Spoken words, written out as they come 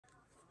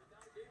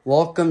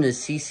Welcome to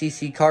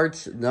CCC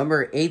Cards.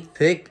 Number 8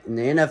 pick in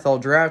the NFL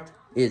draft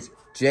is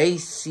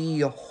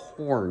Jaycee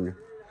Horn.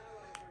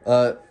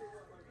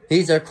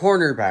 He's a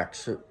cornerback.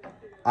 So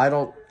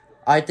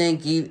I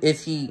think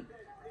if he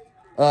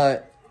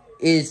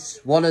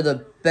is one of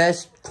the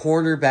best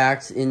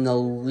cornerbacks in the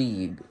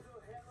league,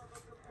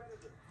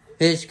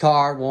 his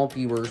card won't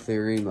be worth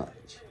very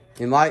much.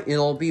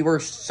 It'll be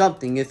worth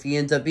something if he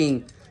ends up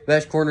being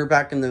best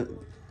cornerback in the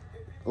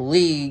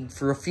league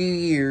for a few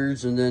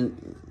years, and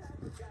then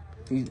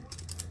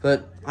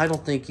but I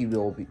don't think he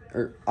will be,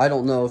 or I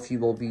don't know if he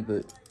will be,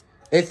 but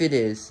if it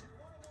is,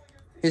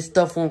 his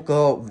stuff won't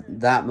go up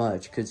that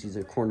much because he's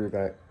a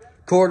cornerback.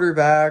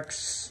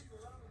 Quarterbacks,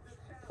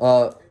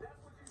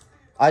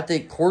 I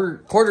think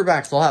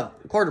quarterbacks will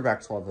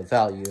have a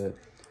value.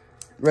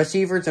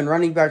 Receivers and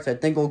running backs, I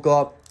think, will go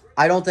up.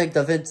 I don't think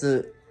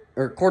defensive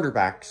or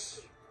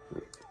quarterbacks,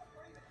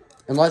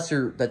 unless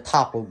they're the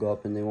top, will go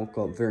up, and they won't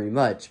go up very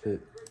much. But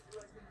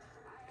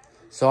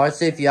so I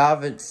say if you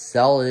have it,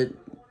 sell it.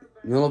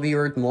 It'll be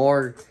worth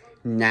more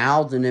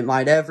now than it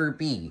might ever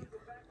be,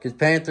 because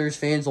Panthers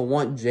fans will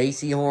want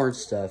Jaycee Horn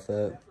stuff.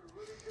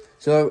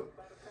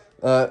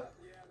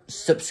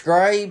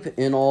 Subscribe,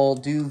 and I'll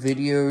do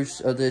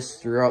videos of this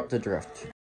throughout the draft.